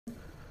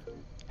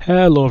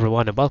Hello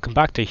everyone and welcome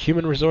back to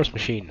Human Resource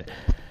Machine.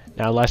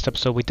 Now last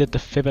episode we did the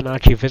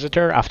Fibonacci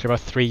Visitor after about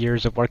 3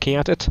 years of working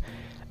at it,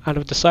 and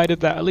I've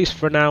decided that at least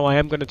for now I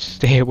am going to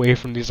stay away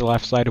from these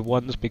left-sided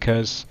ones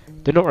because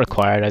they're not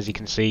required, as you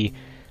can see,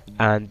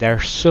 and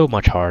they're so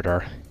much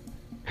harder.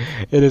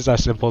 It is that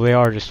simple. They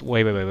are just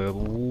way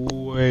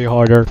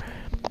harder.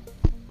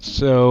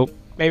 So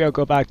maybe I'll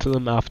go back to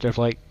them after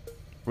I've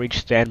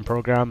reached the end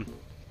program,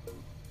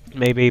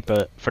 maybe,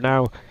 but for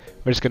now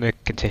we're just gonna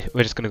continue.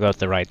 We're just gonna go out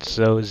the right.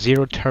 So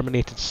zero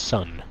terminated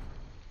sun.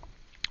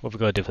 What are we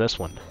gonna do for this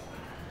one?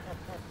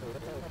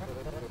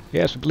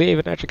 Yes, we believe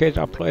an educated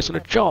employees on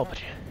a job.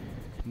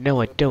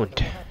 No, I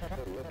don't.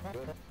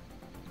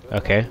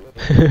 Okay.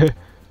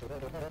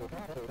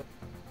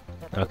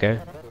 Okay.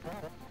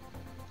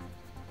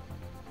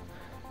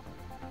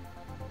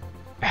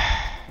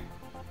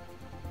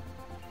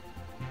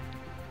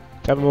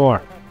 Tell me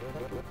more.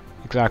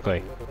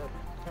 Exactly.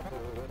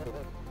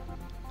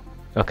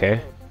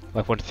 Okay.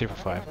 Like 1, 2, 3, 4,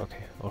 5.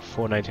 Okay. Or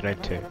 4, 9, 2,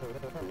 9, 2.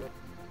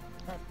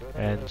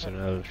 And so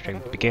another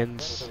string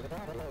begins.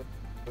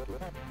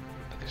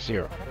 Like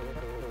 0.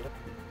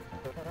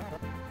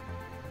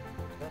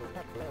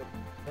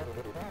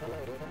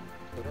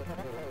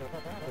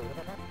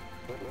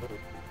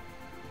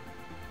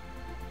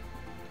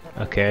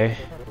 Okay.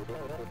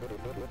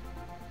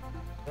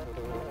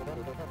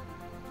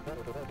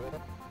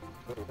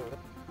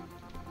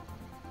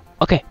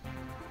 Okay.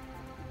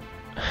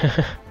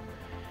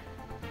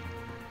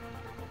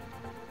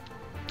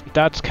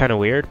 That's kind of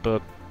weird,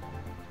 but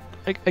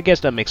I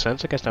guess that makes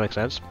sense.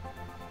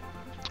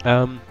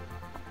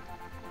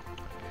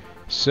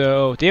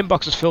 So the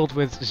inbox is filled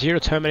with 0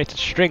 terminated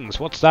strings.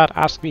 What's that?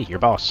 Ask me, your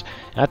boss.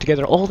 Add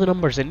together all the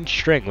numbers in each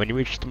string. When you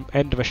reach the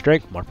end of a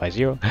string, mark by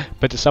 0,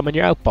 put the sum in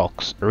your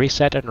outbox.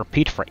 Reset and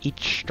repeat for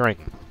each string.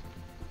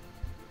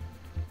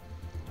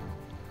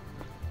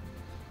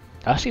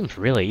 That seems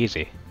really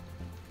easy.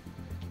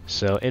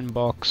 So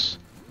inbox,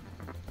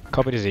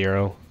 copy to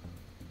 0.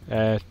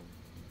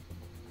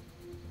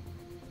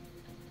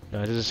 No,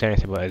 it doesn't say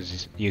anything about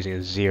using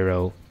a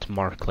 0 to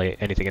mark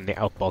anything in the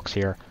outbox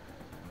here.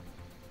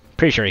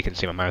 Pretty sure you can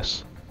see my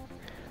mouse.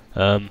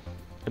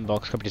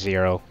 Inbox, copy to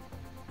 0.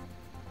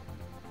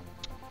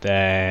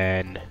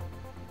 Then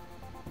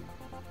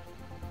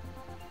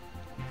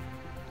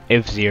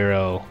if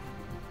 0,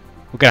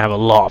 we're gonna have a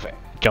lot of it.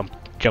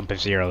 Jump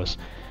if zeros.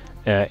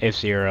 If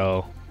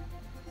 0,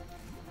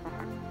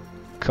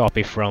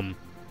 copy from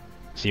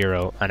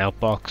 0 and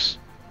outbox,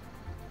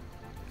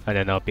 and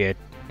then there'll be a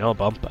no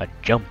bump, a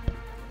jump.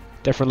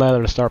 Different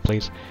letter to start,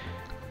 please.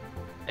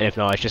 And if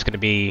not, it's just gonna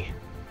be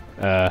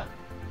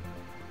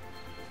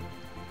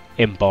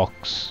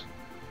inbox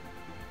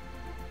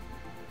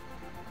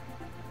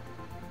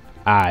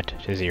add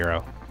to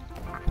 0,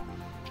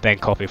 then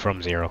copy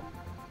from 0.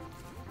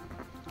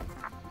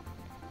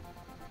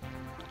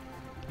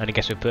 And I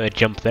guess we put a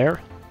jump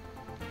there.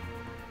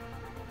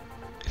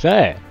 Is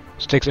that it?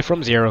 So takes it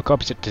from 0,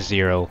 copies it to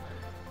 0,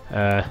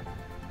 and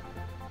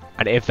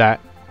if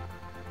that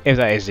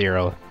is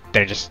 0,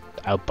 then it just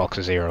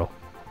outboxes 0.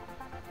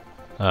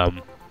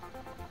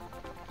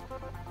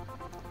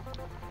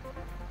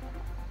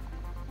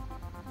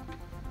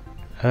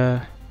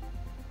 Yeah,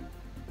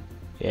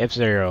 if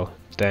 0,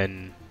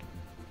 then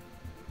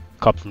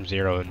copy from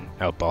 0 and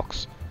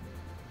outbox.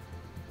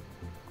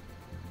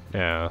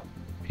 No.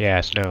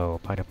 Yes, no.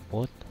 Pineapple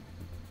what?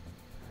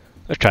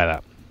 Let's try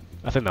that.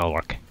 I think that'll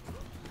work.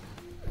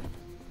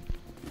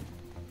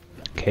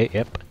 Okay,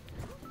 yep.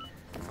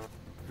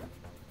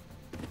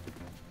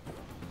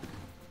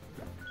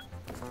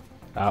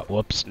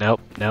 Whoops,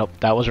 nope,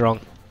 that was wrong.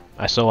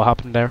 I saw what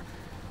happened there.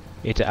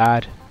 Need to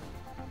add,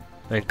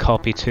 then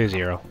copy to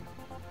 0.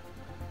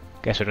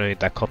 Guess we don't need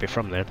that copy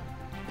from there.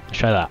 Let's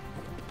try that.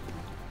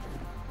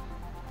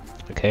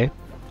 Okay,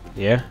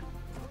 yeah.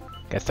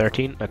 Get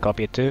 13, I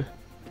copy it to.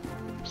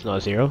 It's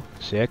not 0,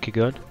 so yeah, keep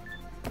going.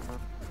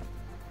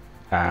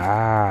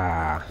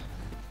 Ah.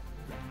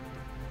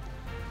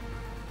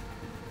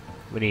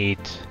 We need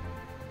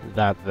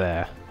that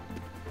there.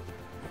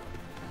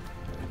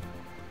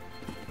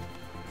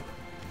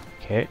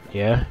 Okay,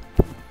 yeah.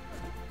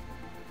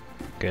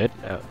 Good.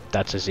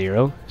 That's a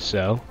 0,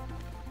 so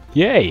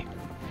yay!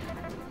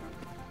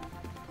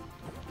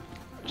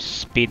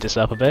 Speed this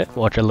up a bit.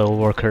 Watch our little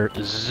worker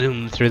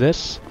zoom through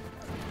this.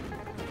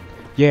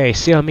 Yay!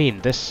 See what I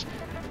mean? This,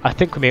 I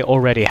think we may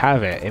already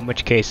have it. In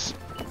which case,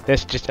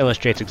 this just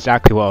illustrates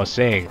exactly what I was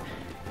saying.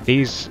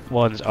 These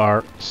ones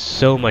are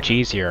so much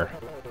easier.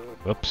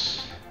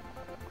 Whoops.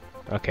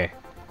 Okay.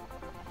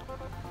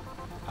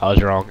 I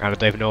was wrong, and I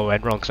don't even know what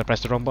went wrong because I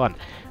pressed the wrong button.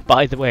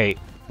 By the way,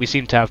 we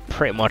seem to have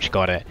pretty much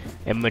got it,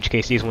 in which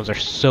case these ones are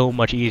so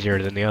much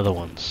easier than the other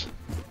ones.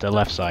 The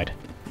left side.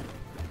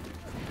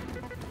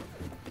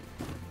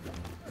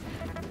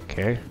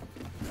 Okay.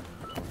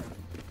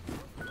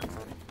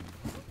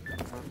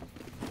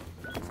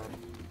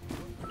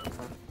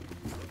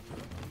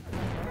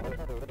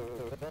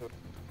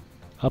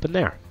 Up in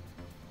there.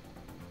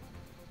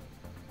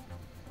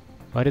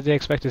 Why did they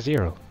expect a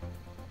 0?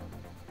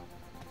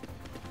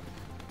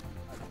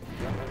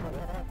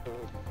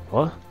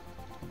 What?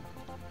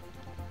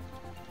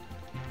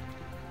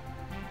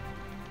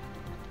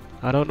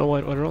 I don't know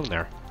what went wrong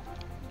there.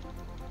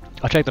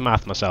 I'll check the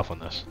math myself on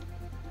this.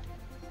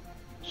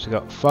 So we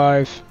got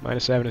 5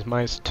 minus 7 is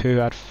minus 2,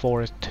 add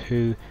 4 is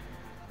 2,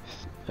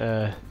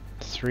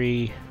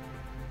 3,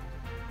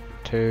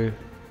 2,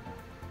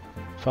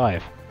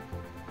 5.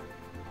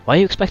 Why are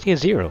you expecting a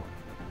 0?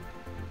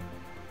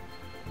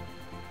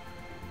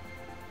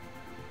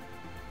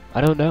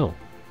 I don't know.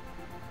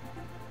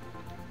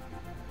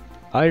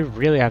 I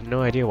really have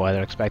no idea why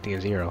they're expecting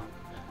a 0.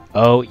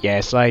 Oh,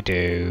 yes I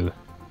do.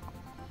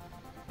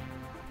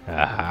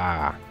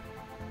 Aha.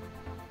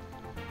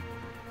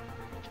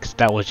 Because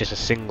that was just a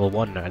single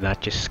one and that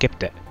just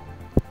skipped it.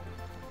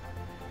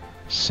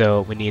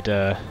 So we need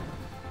a...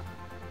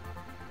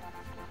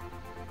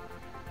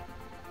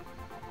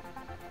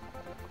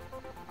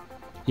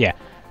 yeah,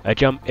 a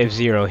jump if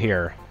 0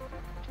 here.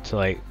 So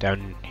like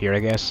down here I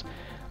guess.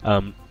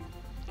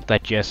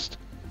 That just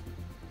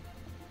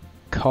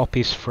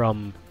copies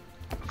from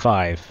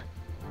 5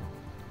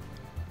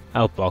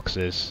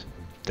 outboxes,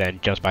 then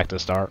jumps back to the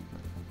start.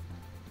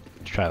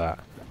 Let's try that.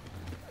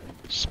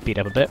 Speed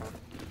up a bit.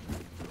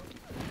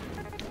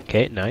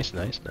 Okay, nice,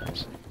 nice,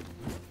 nice.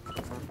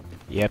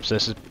 Yep, so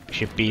this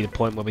should be the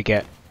point where we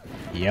get...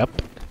 Yep.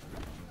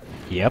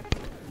 Yep.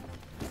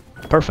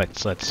 Perfect,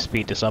 so let's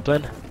speed this up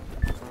then.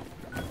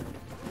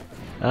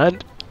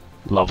 And...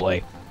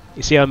 lovely.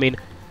 You see what I mean?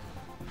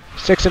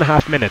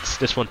 6.5 minutes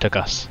this one took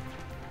us.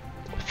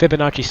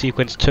 Fibonacci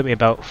sequence took me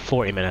about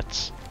 40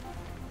 minutes.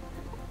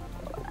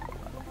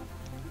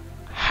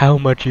 How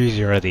much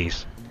easier are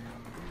these?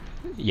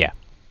 Yeah.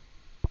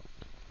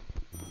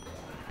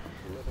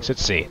 So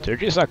let's see. To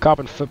reduce that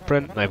carbon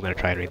footprint, I'm going to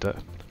try and read that.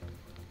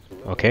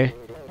 Okay.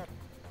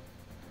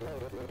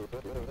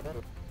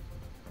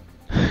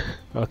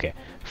 Okay.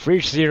 For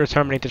each 0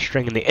 terminated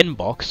string in the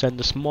inbox, send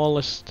to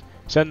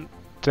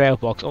the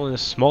outbox only the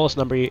smallest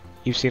number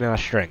you've seen in that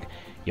string.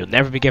 You'll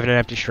never be given an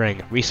empty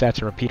string. Reset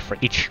and repeat for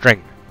each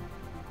string.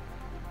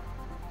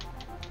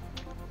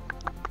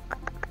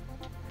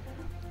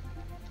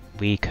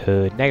 We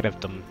could negative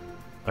them,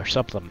 or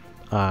sub them,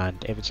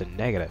 and if it's a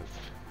negative...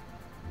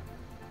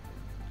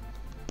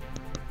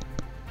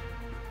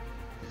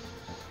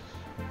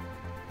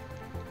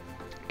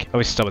 okay,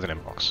 always start with an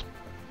inbox.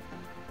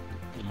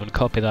 I'm going to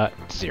copy that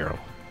 0.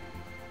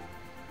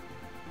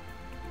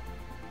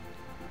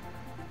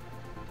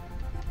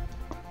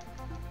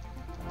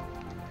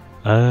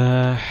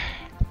 We're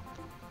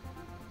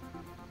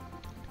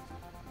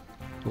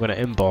gonna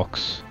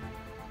inbox.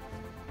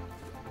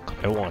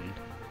 Copy 1.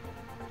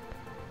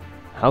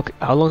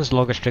 How long is the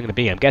longest string gonna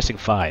be? I'm guessing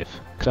 5,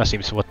 because that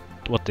seems what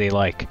they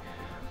like.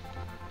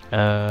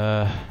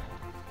 We'll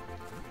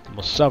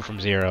sub from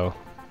 0.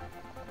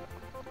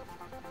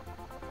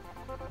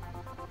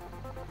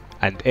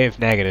 And if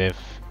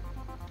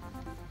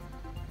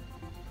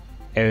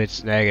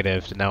it's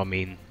negative, then that will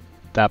mean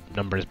that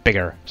number is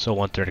bigger, so I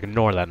want to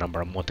ignore that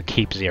number and want to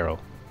keep 0.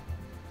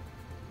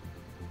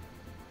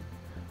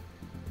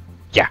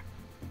 Yeah.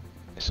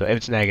 So if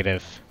it's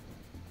negative,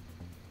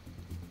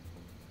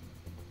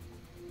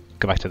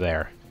 go back to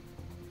there.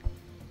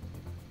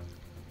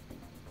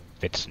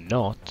 If it's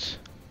not,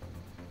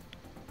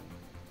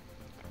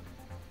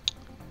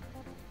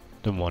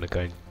 then we're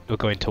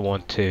going to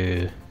want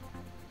to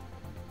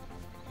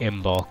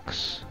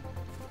inbox,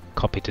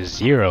 copy to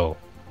 0.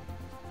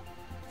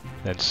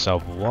 Then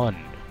sub 1.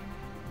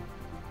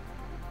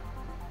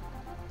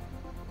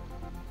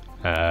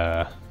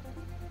 And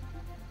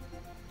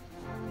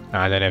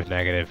then if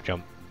negative,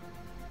 jump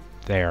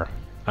there.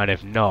 And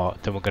if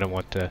not, then we're going to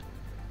want to...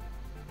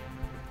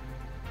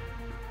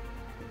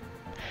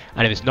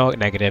 and if it's not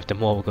negative, then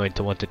what we're going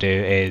to want to do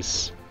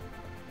is...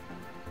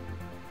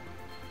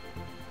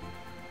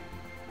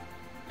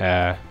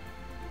 yeah.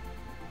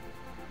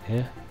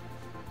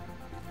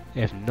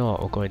 If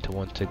not, we're going to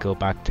want to go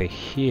back to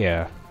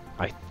here,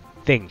 I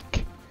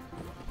think.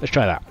 Let's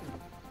try that.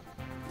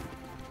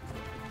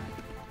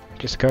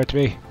 Just occurred to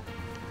me.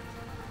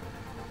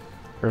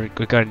 We're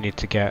gonna need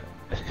to get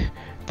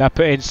that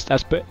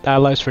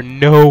allows for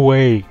no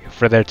way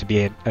for there to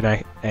be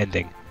an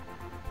ending.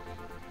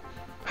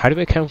 How do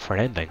we account for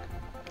an ending?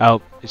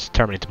 Oh, it's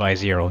terminated by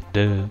 0.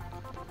 Duh.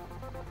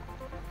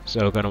 So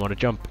we're gonna want to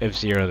jump if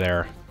 0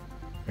 there.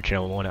 Actually,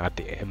 no, we want it at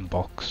the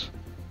inbox.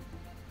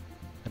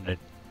 And then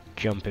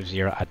jump if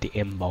 0 at the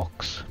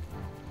inbox.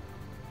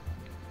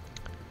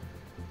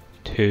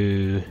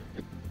 To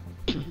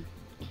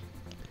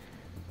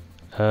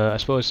I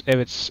suppose if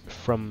it's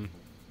from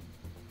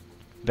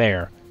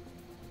there,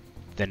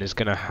 then it's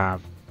gonna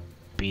have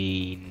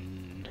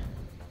been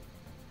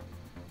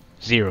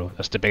 0.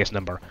 That's the biggest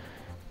number.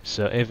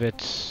 So if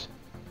it's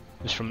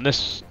from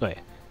this, wait,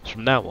 it's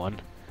from that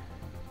one,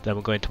 then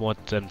we're going to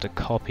want them to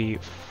copy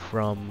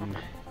from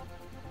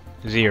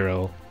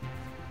 0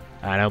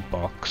 and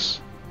outbox,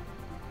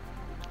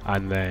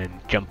 and then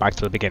jump back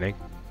to the beginning.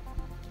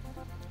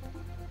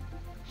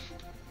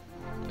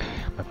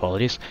 My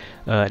apologies.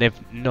 And if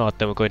not,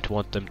 then we're going to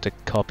want them to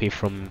copy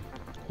from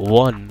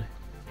 1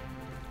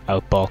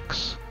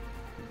 outbox,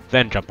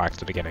 then jump back to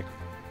the beginning.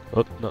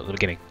 Oh, not the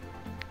beginning.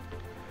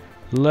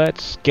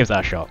 Let's give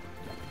that a shot.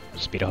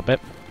 Speed up a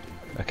bit.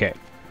 Okay.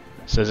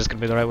 So is this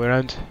gonna be the right way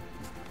around?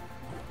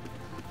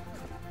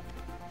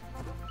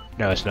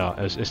 No, it's not.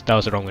 That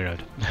was the wrong way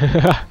around.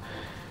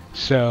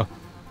 So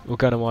we're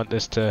gonna want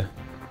this to.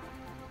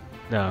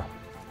 No.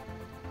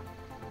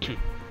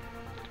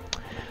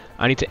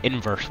 I need to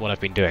inverse what I've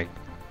been doing.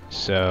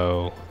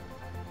 So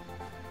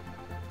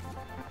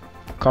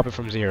copy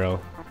from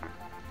 0,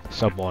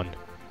 sub 1.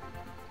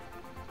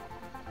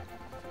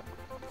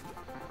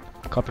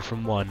 Copy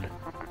from 1,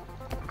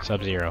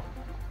 sub 0.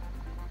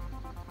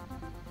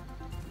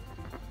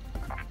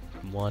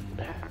 From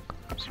 1,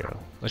 0.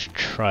 Let's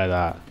try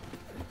that.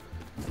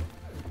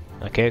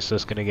 Okay, so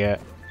it's gonna get,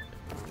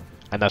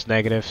 and that's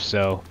negative,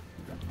 so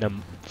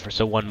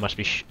so 1 must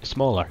be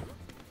smaller.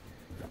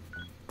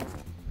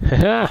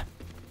 Haha.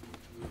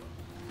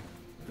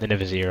 Then if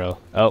a 0.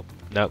 Oh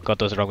no, got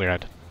those the wrong way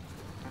around.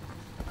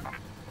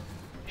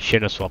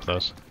 Shouldn't have swapped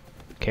those.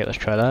 Okay, let's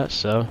try that.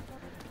 So,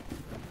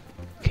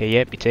 okay,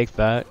 yep, you take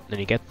that, then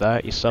you get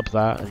that, you sub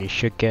that, and you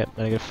should get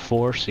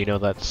 -4. So you know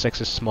that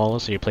 6 is smaller.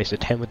 So you replace the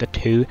 10 with the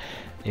 2,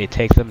 and you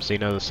take them. So you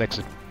know the 6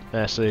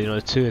 is, so you know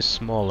the 2 is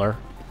smaller.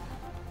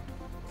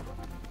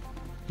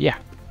 Yeah,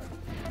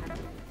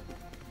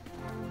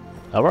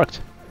 that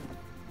worked.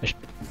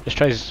 Let's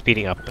try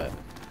speeding up a bit.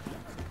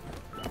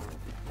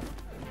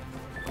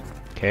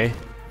 Okay.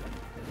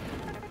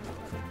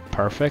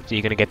 Perfect. Are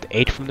you gonna get the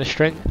 8 from the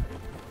string?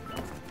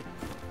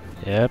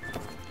 Yep.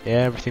 Yeah,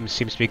 everything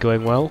seems to be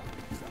going well.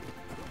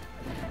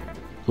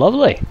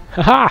 Lovely!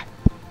 Haha!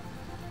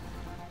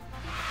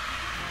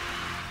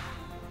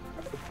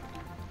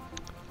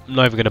 I'm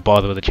not even gonna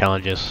bother with the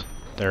challenges.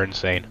 They're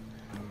insane.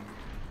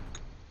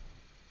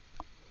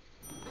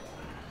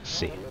 Let's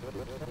see.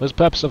 What's the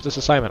purpose of this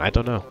assignment? I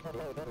don't know.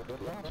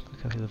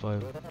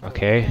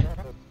 Okay.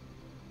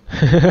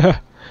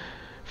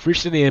 For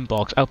each in the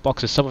inbox,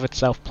 outbox is sum of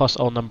itself plus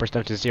all numbers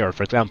down to 0.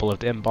 For example, if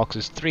the inbox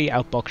is 3,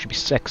 outbox should be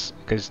 6,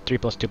 because 3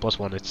 plus 2 plus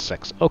 1 is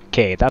 6.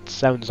 Okay, that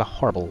sounds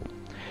horrible.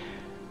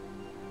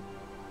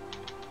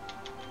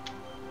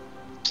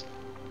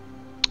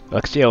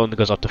 Lexia only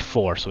goes up to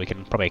 4, so we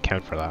can probably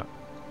account for that.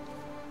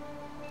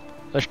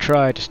 Let's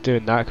try just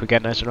doing that. Can we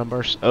get nicer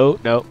numbers? Oh,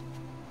 no.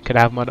 Can I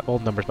have my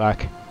old numbers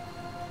back?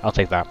 I'll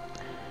take that.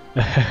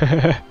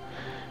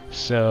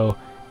 So,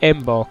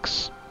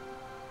 inbox.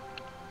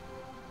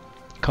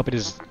 Copy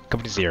to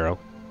 0.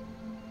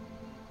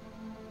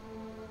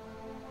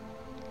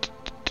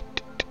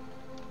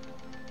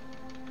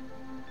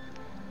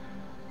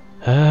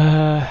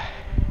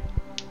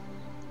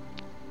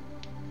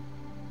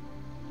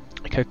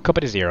 Okay,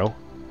 copy to 0.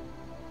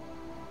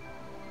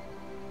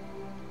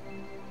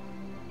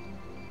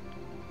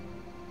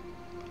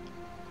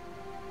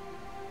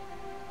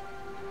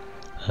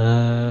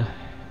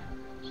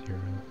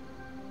 Zero.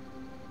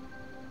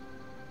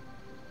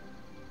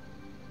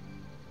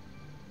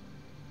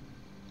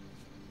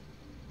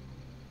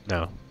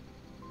 No. I'm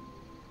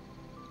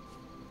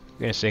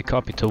gonna say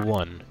copy to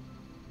 1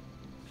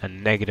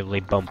 and negatively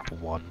bump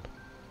 1.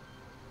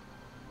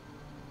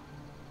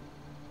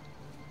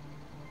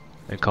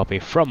 And copy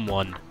from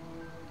 1.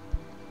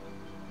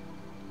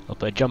 I'll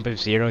put a jump of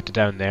 0 to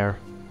down there.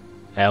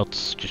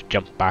 Else just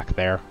jump back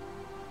there.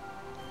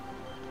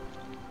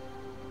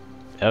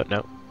 Oh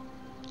no.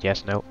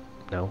 Yes, no.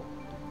 No.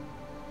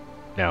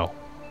 No.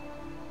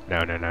 No,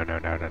 no, no, no,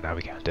 no, no, no,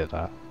 we can't do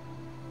that.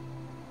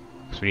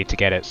 So we need to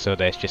get it so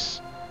that it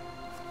just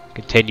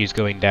continues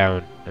going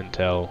down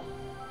until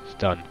it's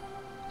done.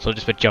 So we'll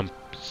just put jump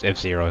if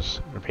zeros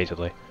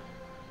repeatedly.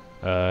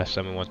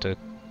 Someone want to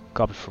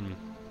copy from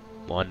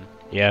 1,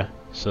 yeah.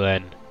 So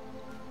then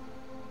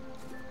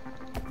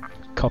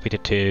copy to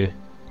 2,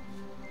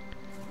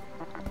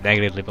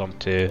 negatively bump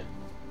 2,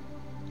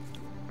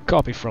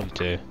 copy from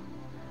 2,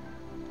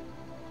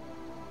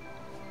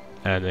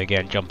 and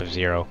again jump of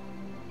 0.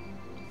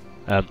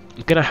 I'm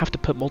gonna have to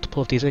put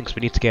multiple of these in because we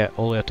need to get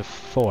all the way up to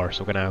 4.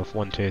 So we're gonna have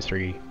 1, 2,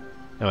 3.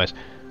 Anyways,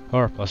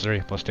 4 plus 3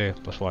 plus 2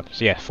 plus 1.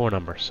 So yeah, 4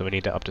 numbers. So we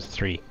need to up to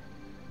 3.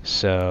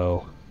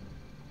 So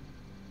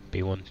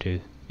be 1, 2.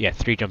 Yeah,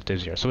 3 jump to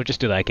 0. So we'll just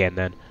do that again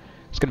then.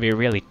 It's gonna be a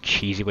really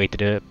cheesy way to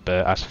do it,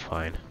 but that's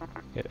fine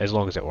as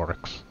long as it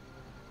works.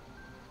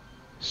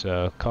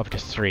 So copy to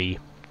 3.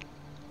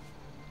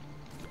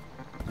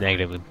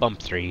 Negatively bump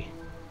 3.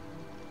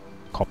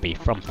 Copy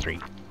from 3.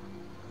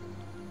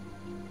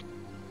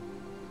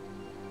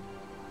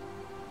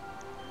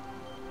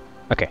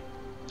 Okay,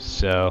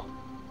 so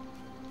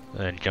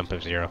then jump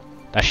of 0.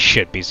 That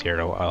should be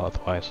 0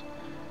 otherwise.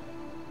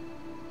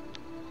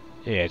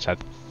 Yeah, it's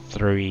had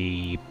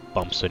 3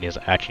 bumps, so it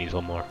actually needs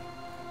one more,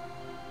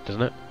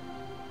 doesn't it?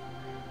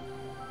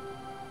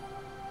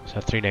 So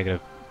 3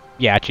 negative.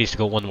 Yeah, it needs to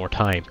go one more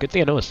time. Good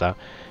thing I noticed that.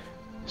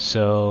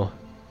 So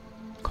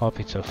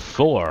copy to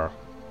 4.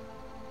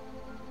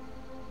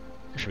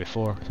 It should be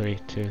 4, 3,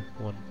 2,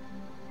 1.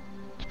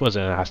 I suppose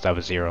it has to have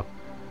a 0,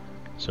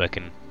 so I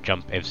can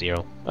jump if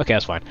 0. Okay,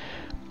 that's fine.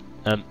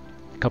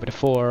 Copy to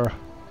 4,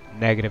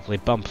 negatively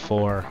bump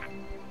 4,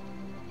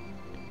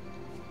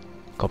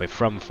 copy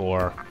from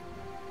 4,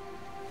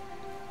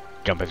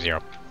 jump of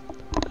 0.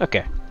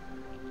 Okay.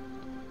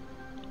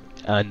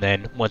 And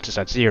then once it's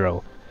at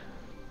 0,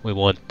 we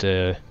want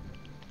to...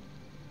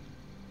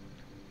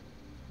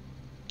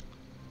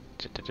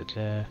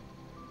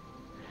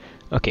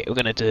 Okay, we're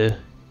gonna do...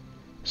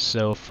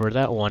 So for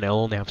that one, I'll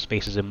only have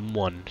spaces in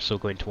 1, so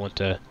we're going to want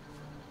to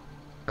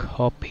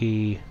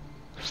copy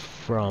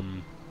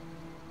from...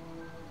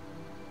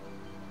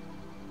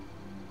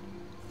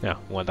 No,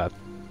 we want that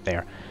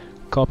there.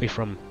 Copy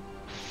from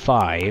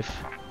 5.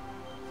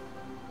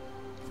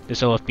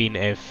 This will have been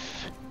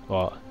if...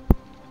 Well...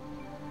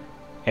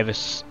 If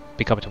it's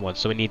become to 1,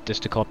 so we need this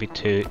to copy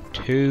to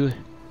 2...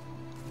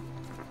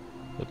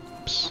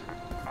 Oops...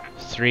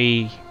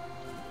 3...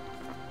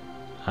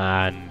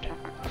 and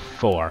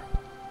 4.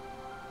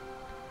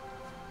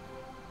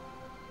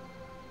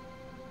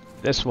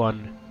 This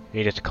one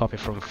needed to copy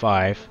from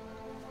 5,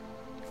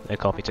 then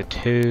copy to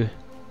 2,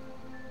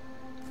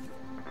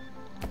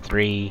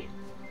 3,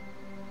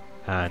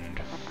 and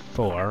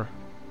 4.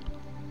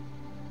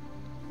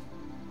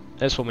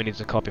 This one we need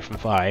to copy from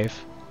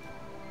 5,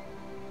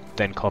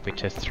 then copy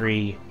to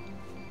 3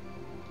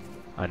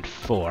 and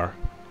 4.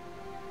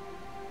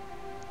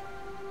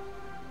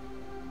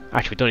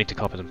 Actually, we don't need to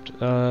copy them.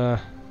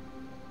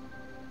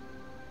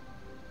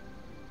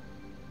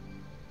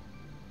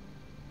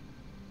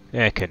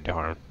 Yeah, it couldn't do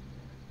harm.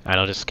 And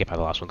I'll just skip out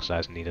the last one because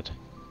that isn't needed.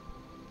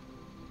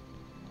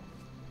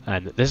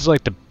 And this is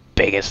like the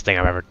biggest thing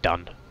I've ever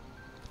done.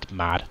 It's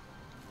mad.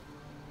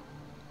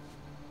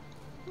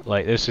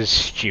 Like, this is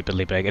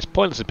stupidly big. It's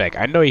pointlessly big.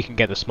 I know you can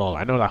get this smaller.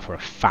 I know that for a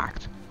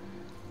fact.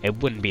 It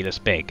wouldn't be this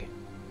big.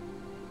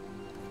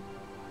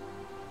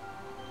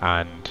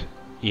 And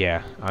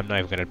yeah, I'm not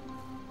even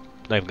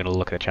gonna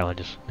look at the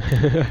challenges.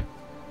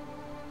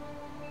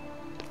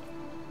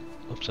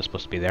 Oops, that's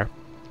supposed to be there.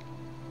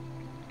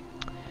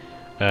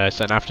 So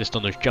then after this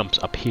done, there's jumps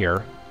up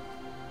here.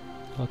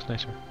 That looks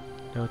nicer.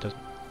 No, it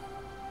doesn't.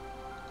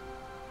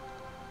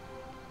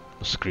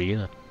 Well, screw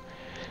you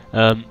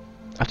then.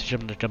 After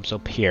jumping the jumps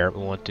up here,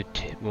 we want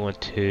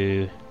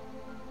to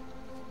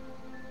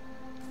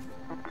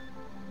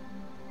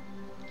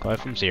go out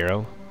from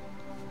 0,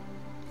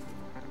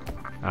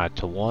 add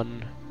to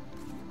 1,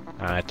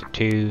 add to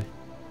 2,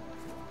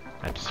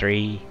 add to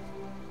 3,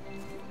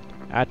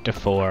 add to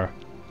 4,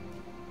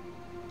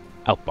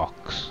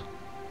 outbox.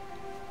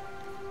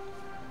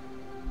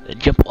 Then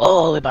jump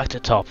all the way back to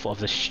the top of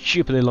this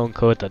stupidly long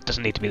code that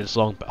doesn't need to be this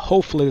long, but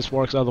hopefully this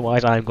works,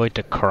 otherwise I'm going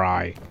to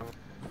cry.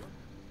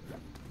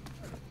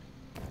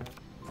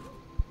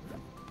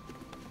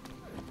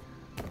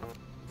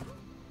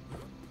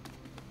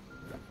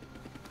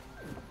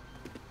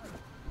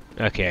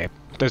 Okay,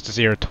 there's the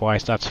 0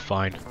 twice, that's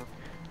fine.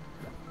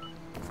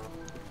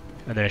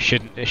 And then it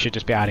should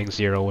just be adding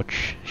 0,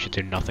 which should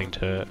do nothing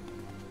to it.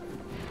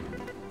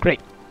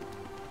 Great.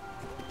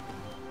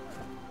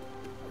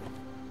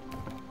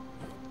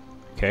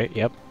 Okay,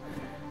 yep.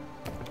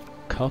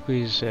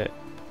 Copies it.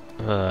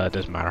 It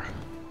doesn't matter.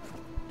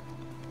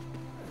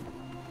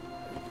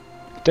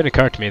 It didn't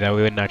occur to me that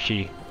we wouldn't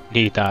actually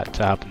need that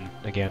to happen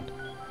again.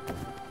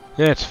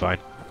 Yeah, it's fine.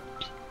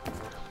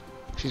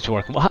 Seems to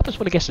work. What happens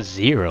when it gets to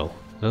 0?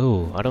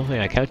 Oh, I don't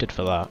think I counted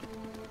for that.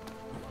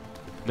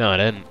 No, I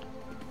didn't.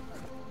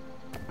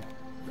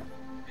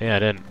 Yeah, I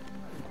didn't.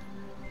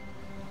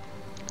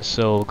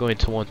 So we're going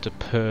to want to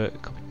put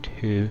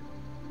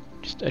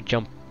just a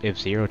jump of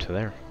 0 to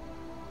there.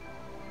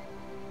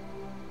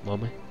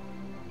 Won't we?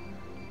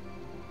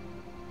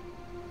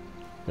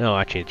 No,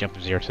 actually, a jump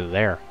of 0 to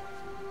there.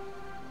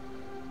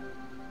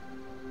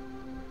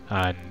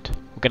 And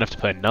we're gonna have to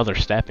put another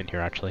step in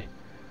here, actually.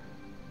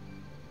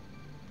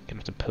 Gonna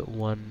have to put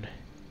one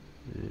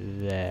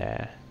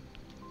there.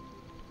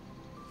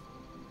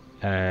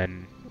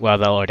 And, well,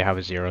 they'll already have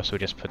a 0, so we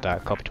just put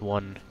that, copy to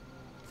 1,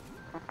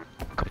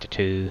 copy to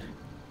 2,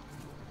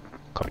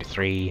 copy to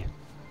 3,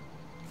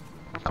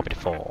 copy to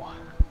 4.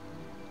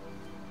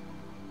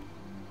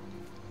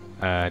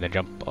 And then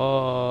jump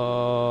all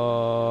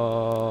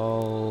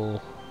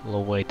the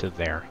way to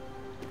there.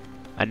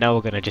 And now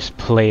we're gonna just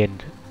play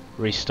and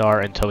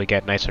restart until we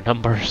get nicer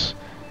numbers.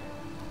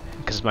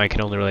 Because mine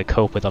can only really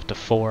cope with up to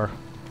 4.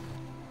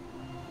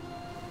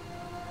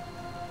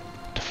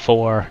 To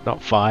 4,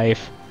 not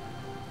 5.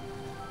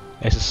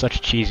 This is such a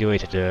cheesy way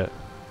to do it.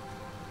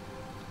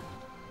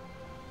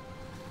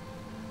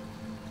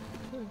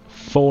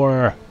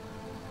 4.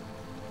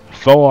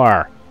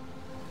 4.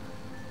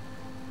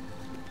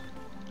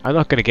 I'm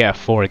not gonna get a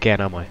 4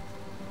 again, am I?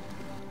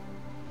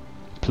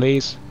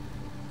 Please?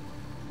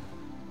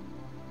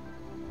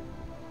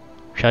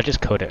 Should I just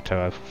code it to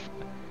a...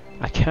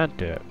 I can't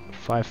do it.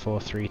 5,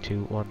 4, 3,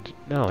 2, 1...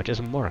 No, it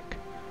doesn't work.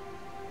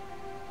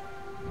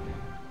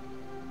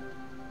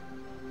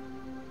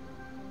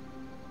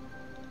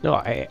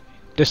 No,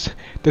 this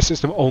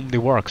system only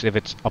works if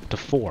it's up to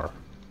 4.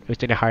 If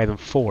it's any higher than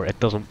 4, it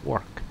doesn't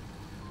work.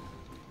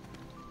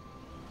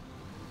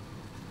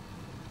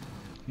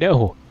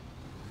 No!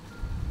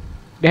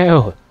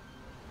 No!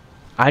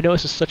 I know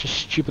this is such a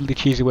stupidly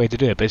cheesy way to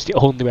do it, but it's the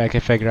only way I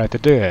can figure out to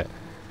do it.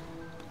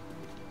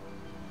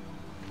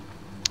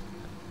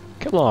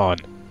 Come on.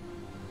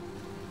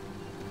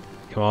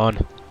 Come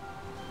on.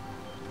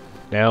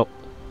 No.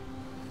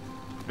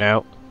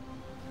 No.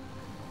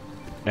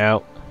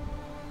 No.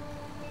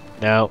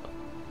 No.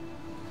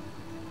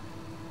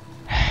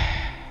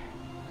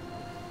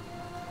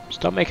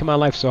 Stop making my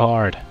life so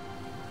hard.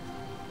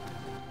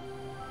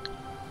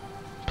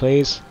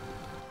 Please.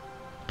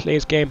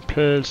 Please, game,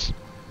 please.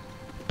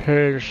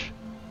 Please.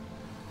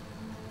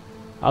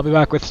 I'll be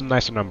back with some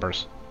nicer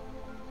numbers.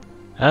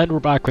 And we're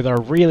back with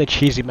our really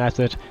cheesy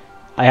method.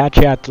 I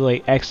actually had to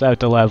like X out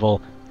the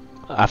level.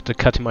 After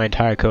cutting my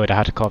entire code, I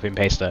had to copy and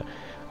paste it.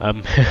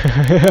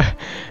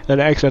 Then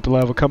I X out the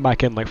level, come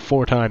back in like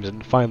 4 times,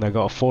 and finally I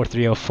got a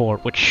 4304,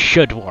 which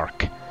should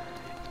work.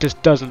 If this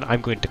doesn't,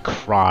 I'm going to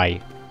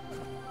cry.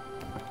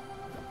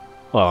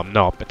 Well, I'm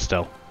not, but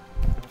still.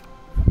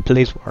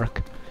 Please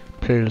work.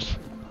 Please.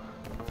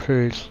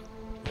 Please.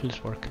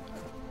 Please work.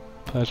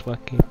 Please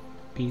work, game.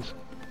 Please.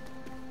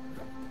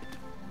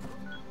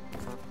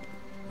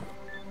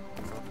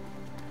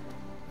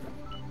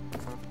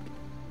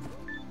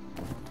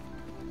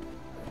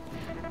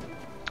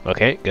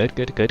 Okay, good,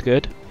 good, good,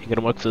 good. You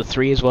gonna work for the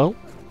 3 as well?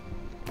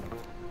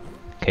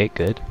 Okay,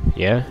 good.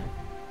 Yeah.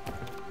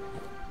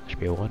 Should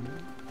be a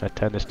 1. I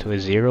turn this to a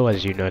 0,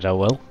 as you know that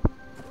will.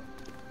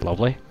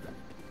 Lovely.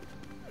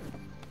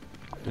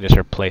 And just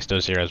replace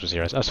those zeros with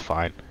zeros. That's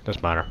fine.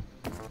 Doesn't matter.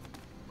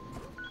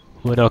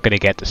 We're not gonna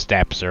get the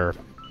steps or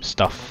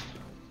stuff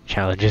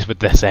challenges with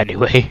this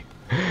anyway.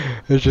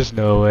 There's just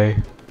no way.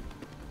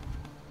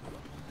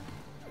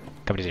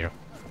 Come to 0.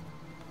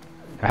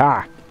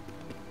 Haha!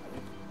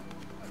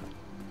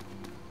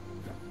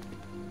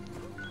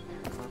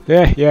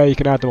 Yeah, you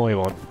can add them all you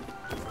want.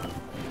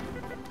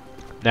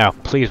 Now,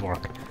 please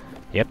work.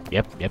 Yep.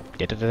 Yeah.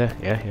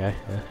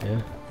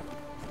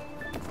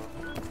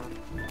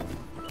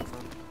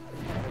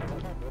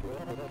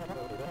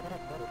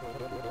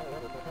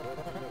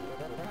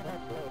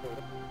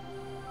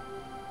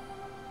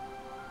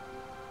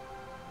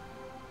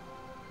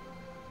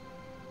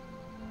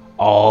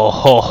 Oh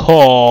ho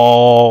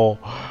ho!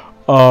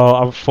 Oh,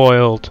 I'm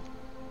foiled.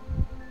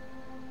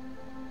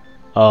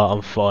 Oh,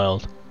 I'm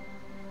foiled.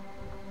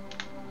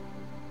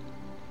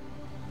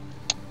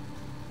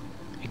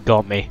 It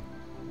got me.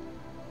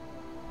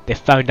 They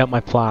found out my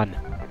plan.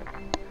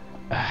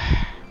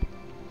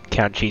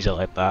 Can't cheese it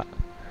like that.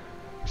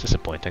 It's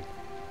disappointing.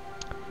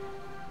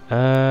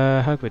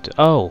 How could we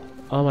oh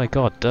my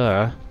god,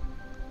 duh.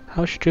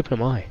 How stupid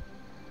am I?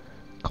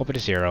 Copy to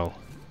 0.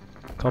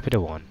 Copy to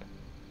 1.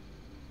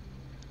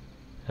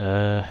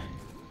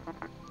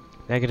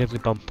 Negatively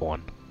bump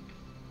 1.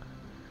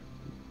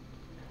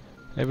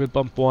 Negatively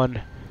bump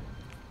 1.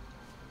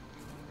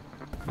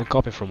 Then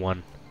copy from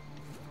 1.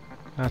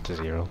 That's a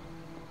 0.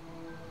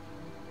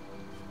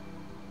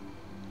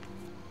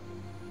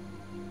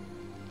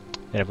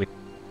 And if we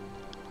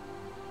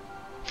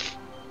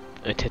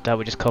hit that,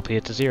 we just copy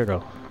it to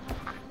 0.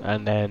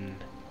 And then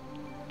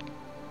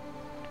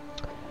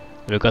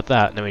we've got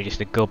that, and then we just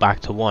need to go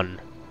back to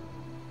 1.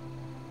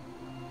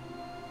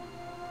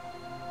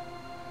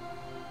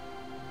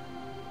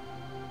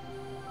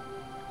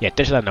 Yeah,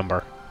 there's that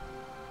number.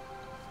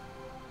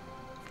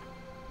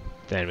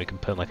 Then we can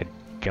put like a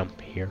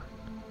jump here.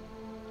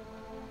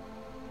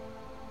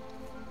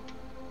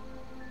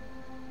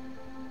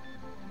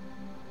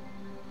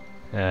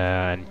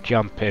 And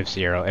jump if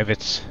 0. If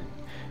it's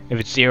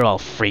 0, I'll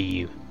free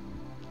you.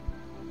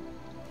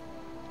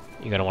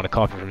 You're gonna want to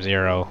copy from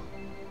 0.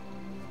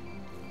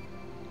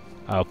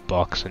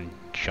 Outbox and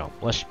jump.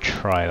 Let's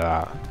try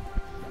that.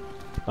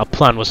 Our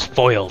plan was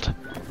foiled.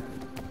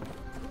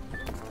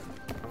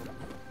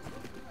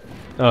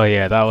 Oh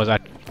yeah, that was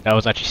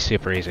actually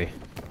super easy.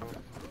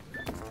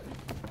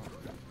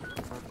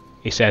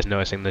 He says,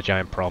 noticing the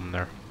giant problem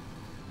there.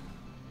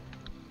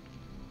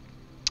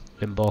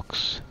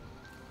 Inbox,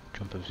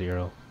 jump of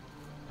 0,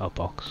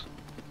 outbox.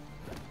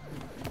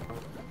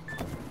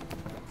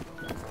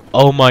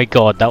 Oh my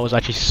god, that was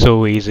actually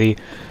so easy,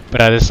 but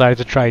I decided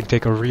to try and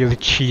take a really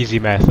cheesy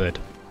method,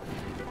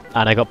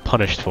 and I got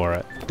punished for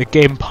it. The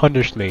game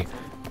punished me.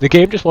 The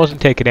game just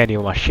wasn't taking any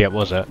of my shit,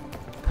 was it?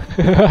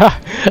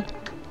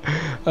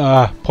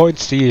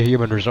 Points to you,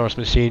 Human Resource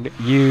Machine.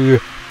 You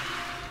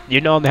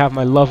not only have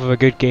my love of a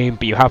good game,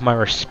 but you have my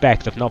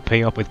respect of not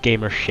putting up with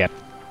gamer shit.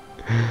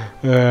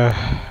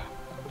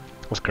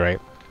 That's great.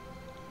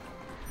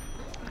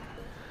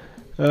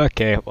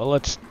 Okay, well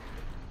let's...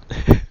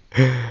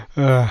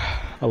 I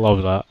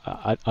love that.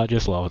 I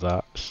just love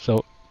that.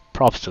 So,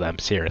 props to them,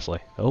 seriously.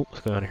 Oh, what's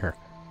going on here?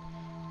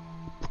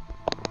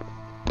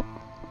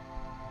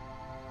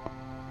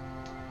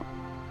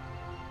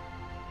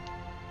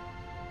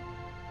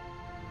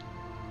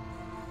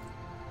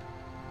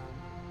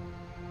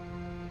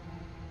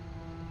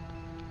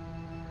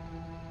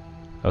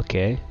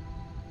 Okay.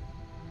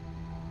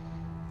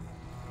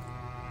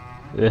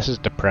 This is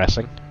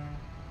depressing.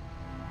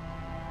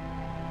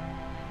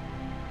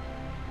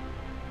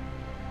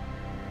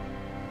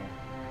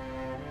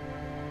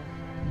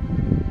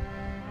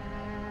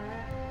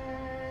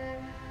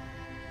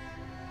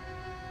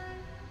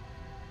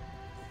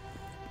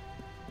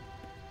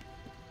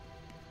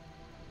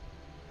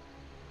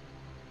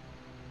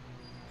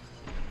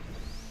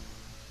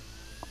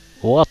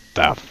 What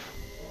the f...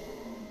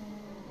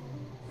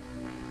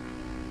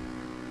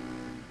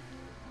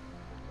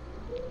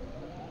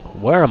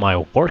 Where am I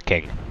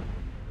working?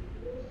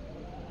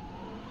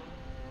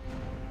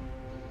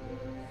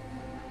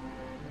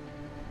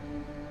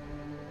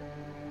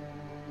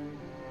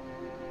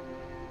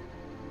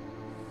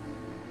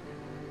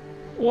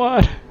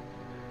 What?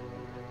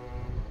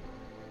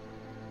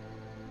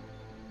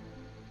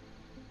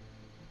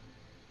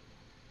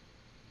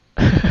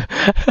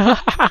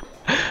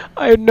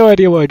 I had no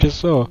idea what I just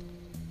saw.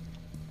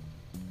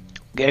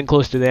 Getting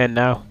close to the end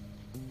now.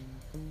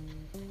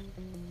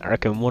 I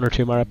reckon 1 or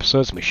 2 more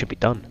episodes and we should be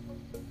done.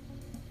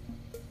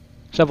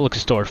 Let's have a look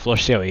at storage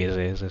flush, see how easy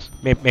it is.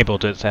 Maybe we'll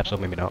do this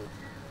episode, maybe not.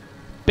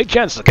 Big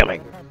chances of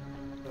coming!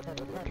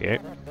 Okay.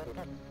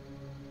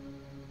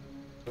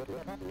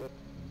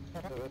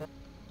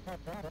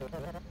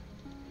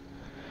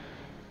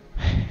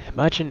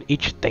 Imagine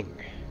each thing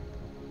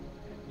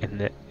in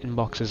the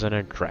inbox is an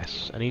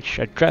address, and each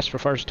address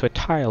refers to a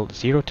tile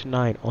 0 to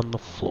 9 on the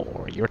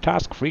floor. Your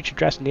task for each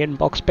address in the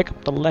inbox: pick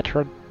up the letter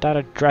of that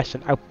address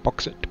and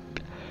outbox it.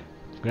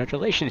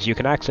 Congratulations, you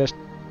can access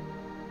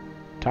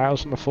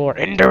tiles on the floor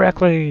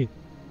indirectly!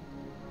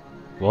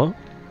 What?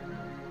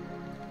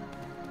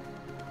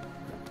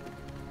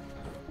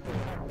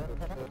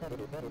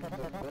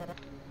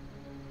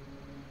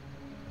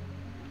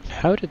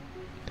 How did...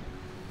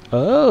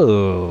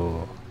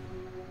 Oh!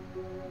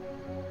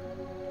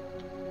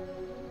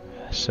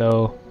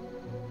 So...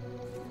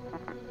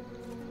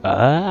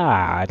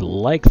 Ah, I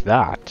like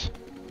that.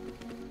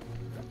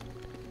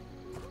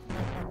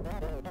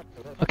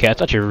 Okay,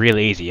 that's actually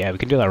really easy. Yeah, we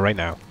can do that right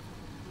now.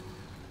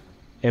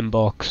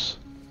 Inbox.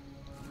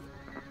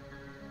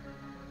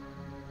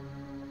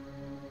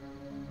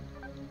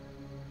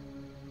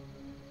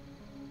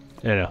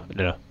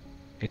 No.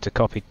 It's a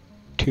copy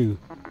 2,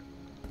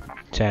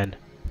 10.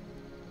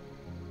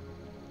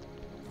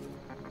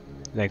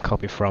 Then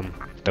copy from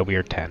the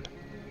weird 10.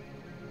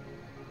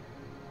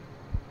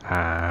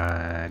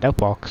 And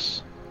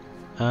outbox.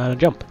 And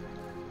jump.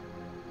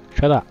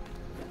 Try that.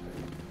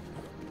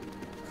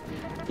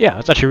 Yeah,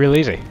 that's actually really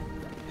easy.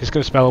 Just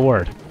gonna spell a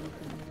word.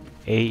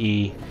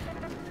 A-E.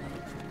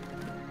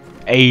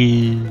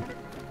 A.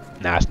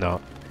 Nah, it's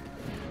not.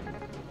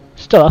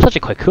 Still, that's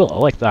actually quite cool. I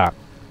like that.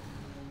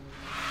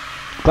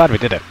 Glad we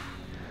did it.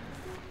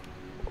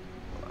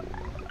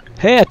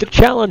 Hey, I did a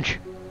challenge!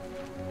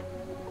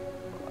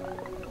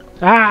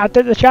 Ah, I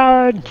did the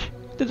challenge!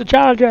 Did the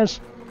challenges!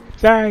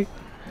 Sorry.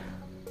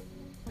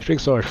 String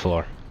storage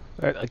floor.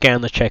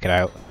 Again, let's check it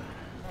out.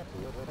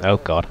 Oh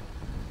god.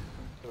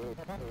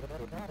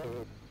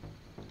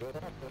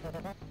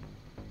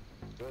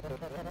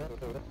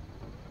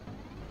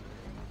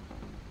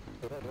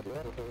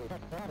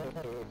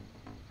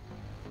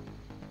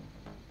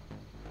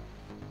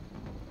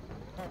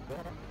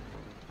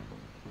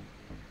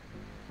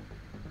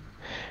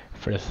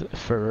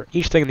 For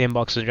each thing in the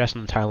inbox is addressed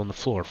on the tile on the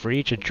floor. For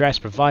each address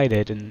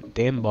provided in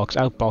the inbox,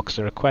 outbox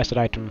the requested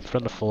item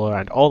from the floor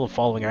and all the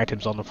following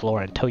items on the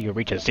floor until you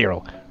reach a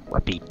 0.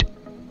 Repeat.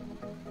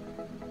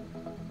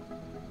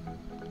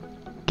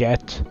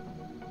 Get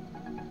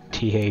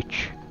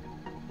th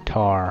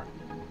tar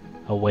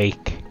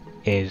awake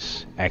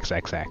is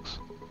xxx.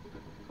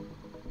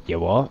 You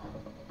what?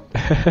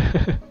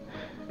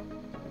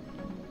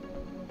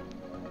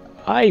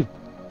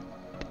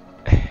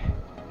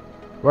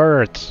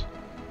 Words.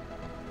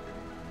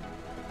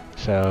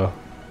 So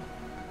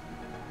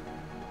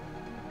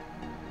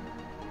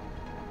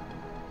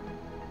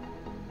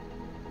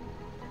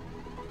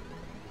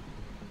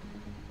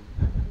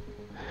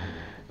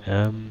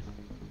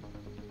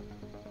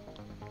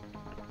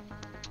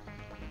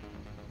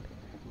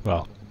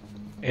well,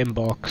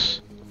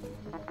 inbox,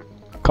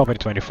 copy to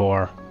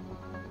 24,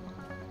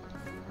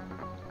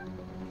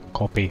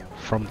 copy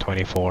from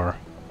 24,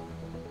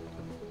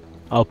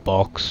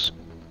 outbox,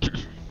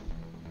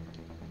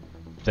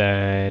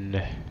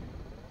 then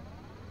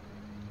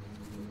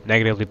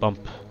negatively bump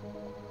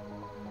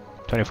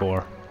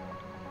 24,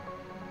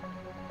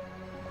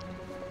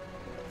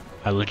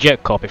 a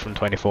legit copy from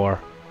 24,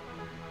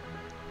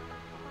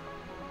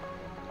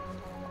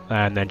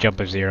 and then jump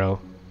of 0.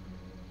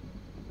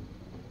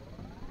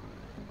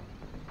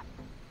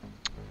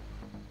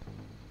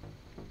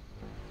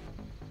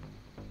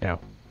 No.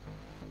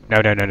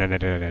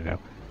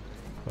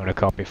 I want to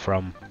copy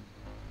from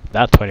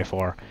that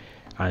 24,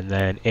 and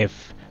then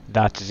if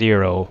that's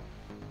 0,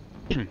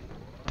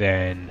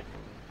 then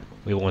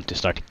we want to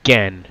start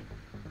again.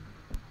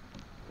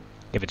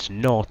 If it's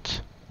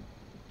not,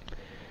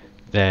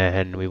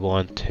 then we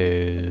want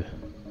to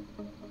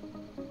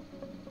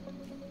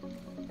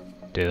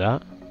do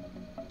that.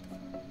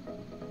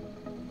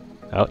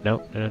 Oh,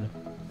 no.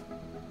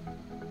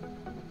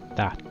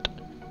 That.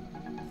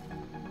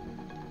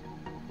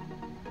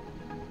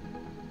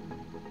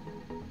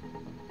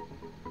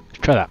 Let's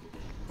try that.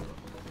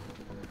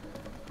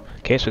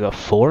 Okay, so we got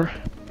 4.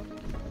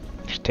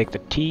 Just take the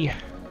T,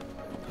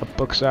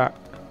 outbox that,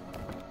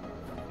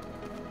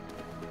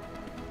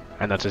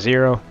 and that's a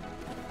 0.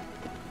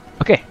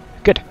 Okay,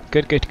 Good,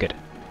 good, good, good.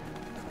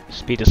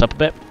 Speed this up a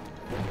bit.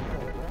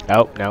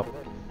 Oh, no.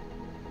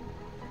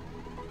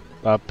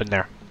 Up in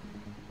there.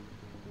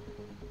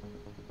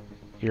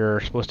 You're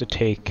supposed to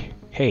take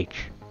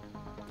H.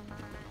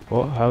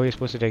 Well, how are you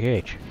supposed to take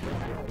H?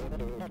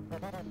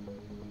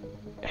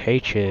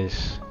 H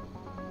is...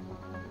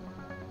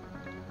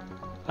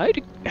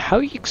 How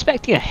are you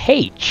expecting a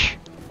H?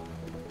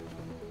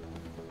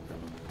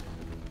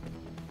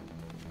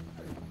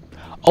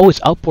 Oh,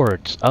 it's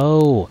upwards.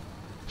 Oh.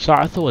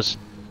 Sorry, I thought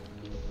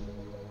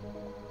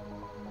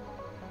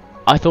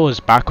it was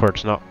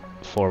backwards, not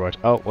forward.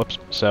 Oh, whoops.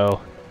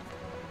 So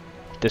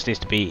this needs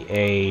to be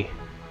a...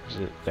 Is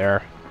it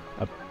there?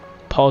 A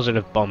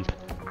positive bump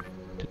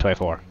to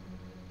 24.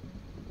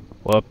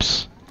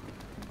 Whoops.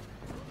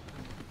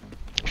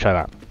 Try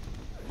that.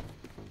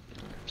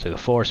 So the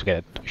 4 we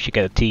should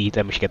get a T,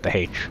 then we should get the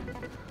H.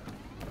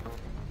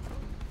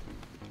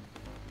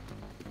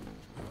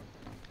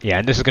 Yeah,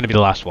 and this is going to be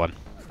the last one.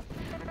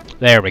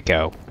 There we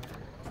go.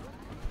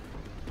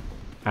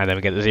 And then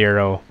we get the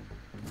 0.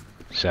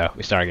 So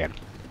we start again.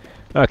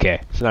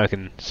 Okay, so now we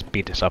can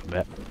speed this up a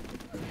bit.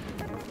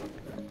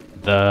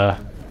 The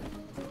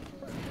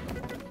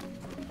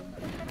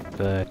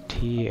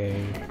TA,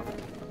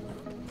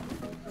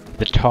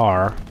 the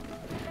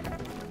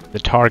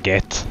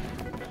target.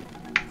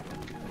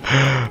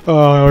 Oh,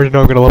 I already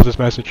know I'm gonna love this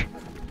message.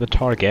 The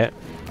target.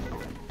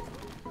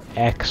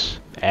 X.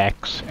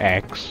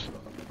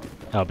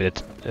 That'll be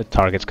the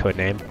target's code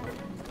name.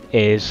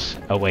 Is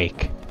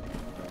awake.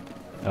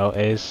 Oh,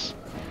 is.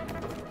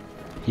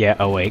 Yeah,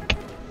 awake.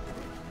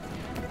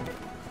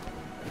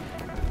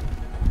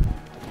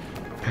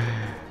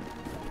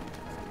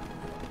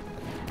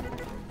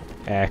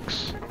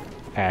 X.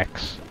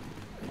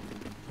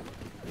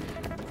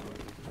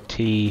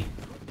 T.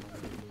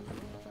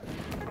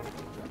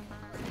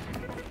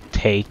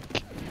 Take.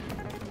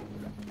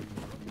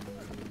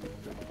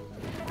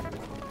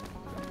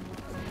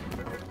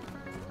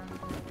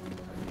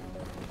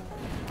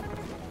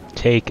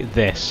 Take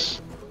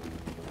this.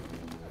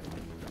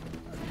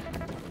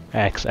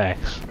 XX.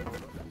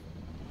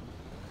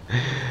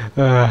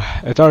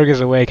 The target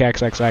is awake,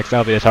 XXX,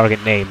 that'll be the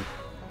target name.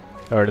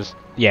 Or just,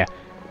 yeah.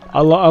 I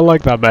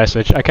like that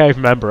message. I can't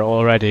remember it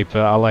already,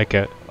 but I like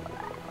it.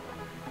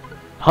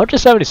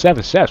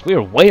 177 steps, we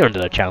were way under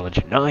the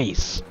challenge.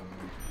 Nice!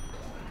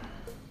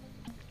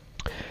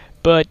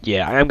 But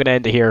yeah, I am going to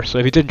end it here, so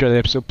if you did enjoy the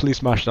episode, please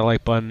smash the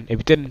like button. If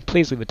you didn't,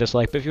 please leave a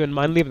dislike, but if you wouldn't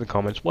mind, leave in the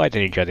comments why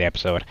didn't you enjoy the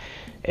episode.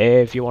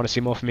 If you want to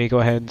see more from me, go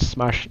ahead and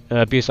smash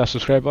abuse that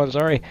subscribe button,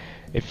 sorry.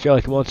 If you feel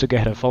like you want to, go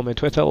ahead and follow me on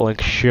Twitter, the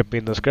link should be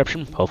in the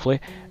description, hopefully.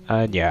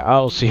 And yeah,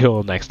 I'll see you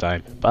all next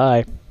time.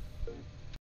 Bye!